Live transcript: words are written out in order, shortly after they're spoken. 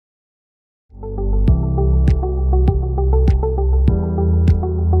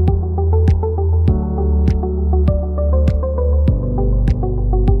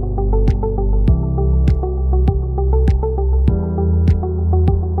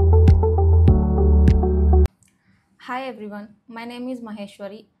Hi everyone, my name is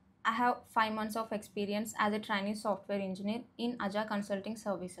Maheswari. I have 5 months of experience as a trainee software engineer in Aja Consulting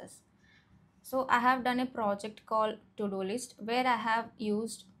Services. So I have done a project called To-Do List where I have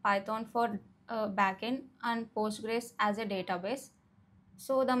used Python for backend and Postgres as a database.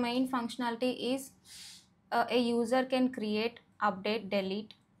 So the main functionality is a user can create, update,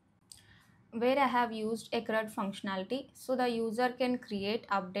 delete, where I have used a CRUD functionality. So the user can create,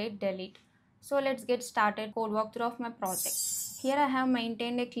 update, delete. So let's get started code walkthrough of my project. Here I have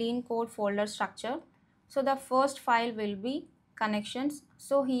maintained a clean code folder structure. So the first file will be connections.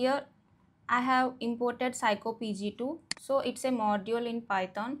 So here I have imported psychopg2. So it's a module in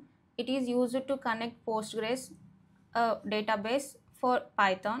Python. It is used to connect Postgres database for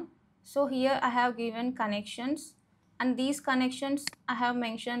Python. So here I have given connections, and these connections I have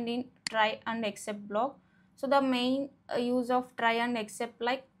mentioned in try and except block. So the main use of try and except,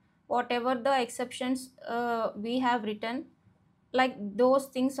 like whatever the exceptions we have written, like those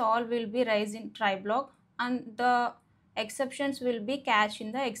things all will be raised in try block, and the exceptions will be cached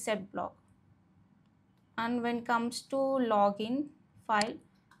in the except block. And when comes to login file,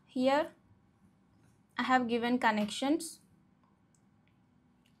 here I have given connections,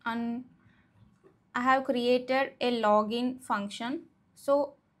 and I have created a login function.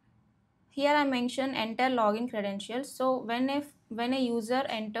 So here I mention enter login credentials. So when a user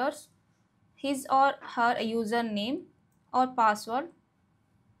enters his or her username or password,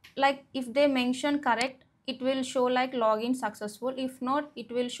 like if they mention correct, it will show like login successful. If not,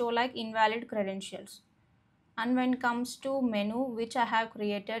 it will show like invalid credentials. And when it comes to menu, which I have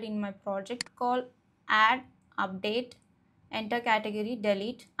created in my project called add, update, enter category,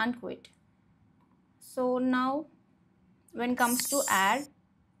 delete and quit. So now when it comes to add,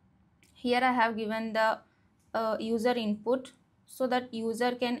 here I have given the user input, so that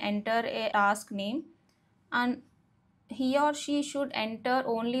user can enter a task name, and he or she should enter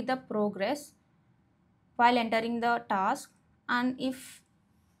only the progress while entering the task. And if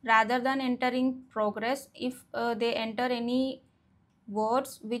rather than entering progress, if they enter any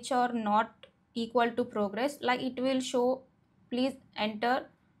words which are not equal to progress, like it will show please enter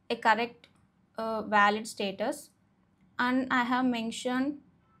a correct valid status. And I have mentioned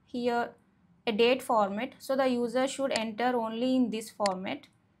here a date format, so the user should enter only in this format.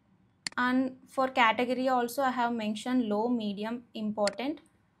 And for category also I have mentioned low, medium, important,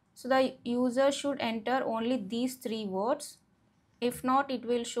 so the user should enter only these three words. If not, it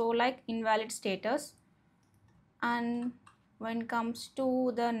will show like invalid status. And when comes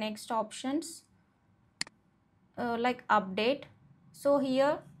to the next options, like update, so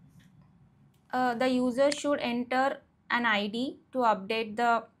here the user should enter an ID to update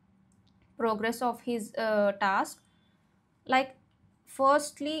the progress of his task. Like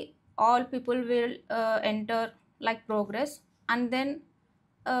firstly all people will enter like progress, and then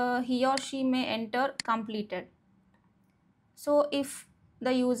he or she may enter completed. So if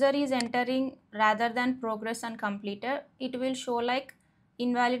the user is entering rather than progress and completed, it will show like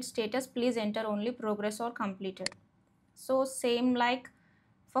invalid status, please enter only progress or completed. So same like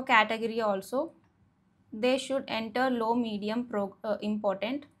for category also, they should enter low, medium,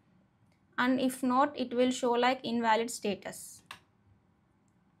 important, and if not, it will show like invalid status.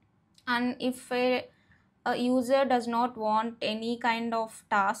 And if a user does not want any kind of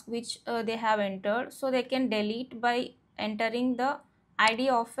task which they have entered, so they can delete by entering the ID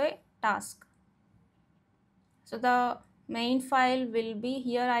of a task. So the main file will be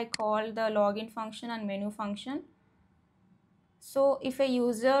here, I call the login function and menu function. So if a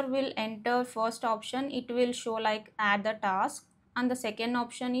user will enter first option, it will show like add the task, and the second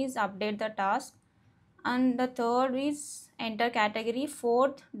option is update the task, and the third is enter category,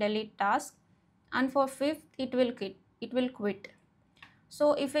 fourth delete task, and for fifth it will quit.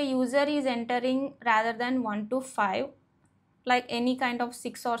 So if a user is entering rather than 1 to 5, like any kind of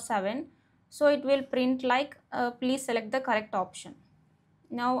 6 or 7, so it will print like please select the correct option.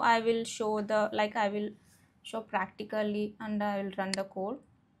 Now I will show the, like I will show practically, and I will run the code.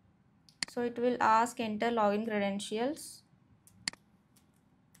 So it will ask enter login credentials,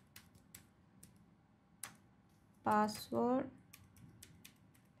 password.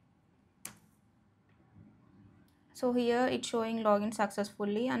 So here it's showing login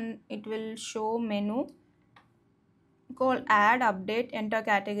successfully, and it will show menu called add, update, enter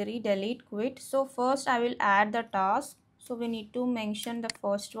category, delete, quit. So first I will add the task, so we need to mention the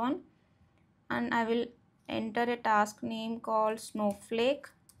first one, and I will enter a task name called snowflake,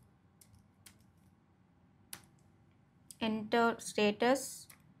 enter status.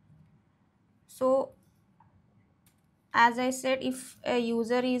 So as I said, if a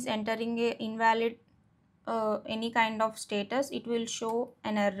user is entering a invalid any kind of status, it will show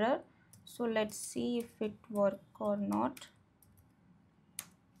an error. So let's see if it work or not.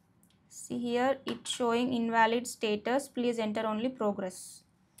 See here, it's showing invalid status, please enter only progress.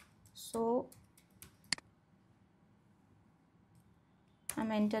 So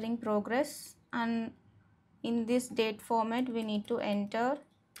I'm entering progress, and in this date format we need to enter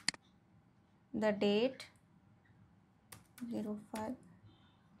the date 05.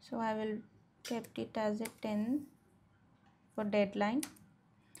 So I will kept it as a 10 for deadline,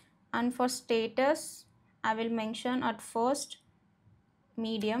 and for status I will mention at first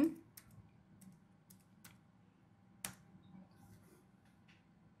medium.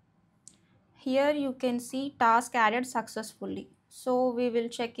 Here you can see task added successfully. So we will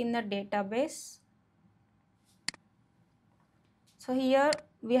check in the database. So here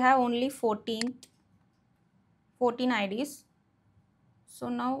we have only 14 IDs. So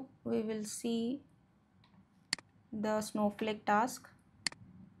now we will see the Snowflake task.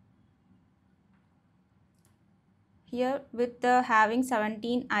 Here with the having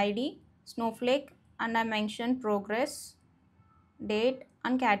 17 ID Snowflake, and I mentioned progress, date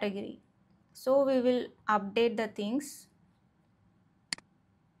and category. So we will update the things.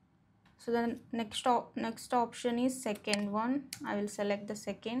 So the next option is second one. I will select the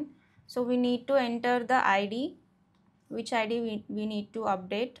second. So we need to enter the ID, which ID we need to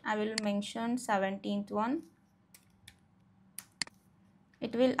update. I will mention 17th one.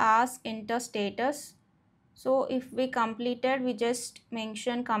 It will ask enter status. So if we completed, we just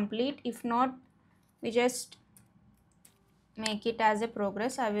mention complete. If not, we just make it as a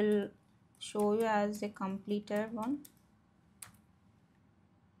progress. I will show you as a completed one.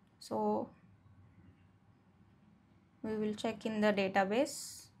 So we will check in the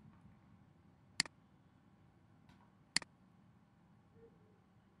database.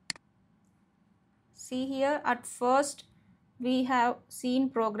 See here, at first we have seen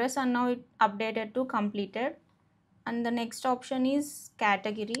progress and now it updated to completed, and the next option is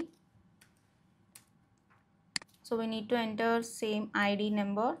category. So we need to enter same ID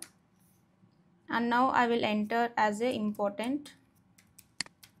number, and now I will enter as a important.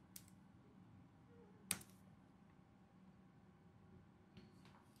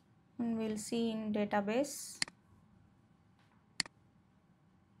 And we'll see in database.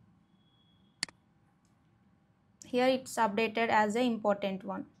 Here it's updated as a important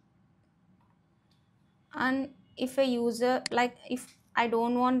one. And if a user, like if I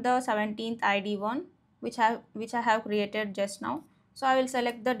don't want the 17th ID one, which I have created just now, so I will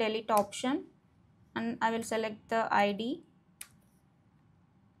select the delete option and I will select the ID.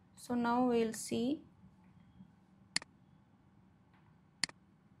 So now we'll see.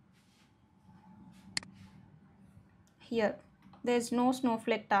 Here there is no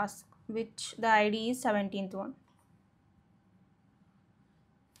Snowflake task, which the ID is 17th one.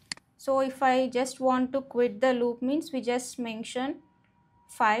 So if I just want to quit the loop, means we just mention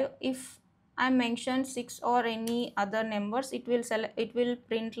 5. If I mention 6 or any other numbers, it will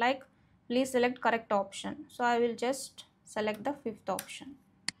print like please select correct option. So I will just select the 5th option.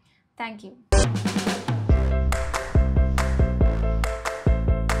 Thank you.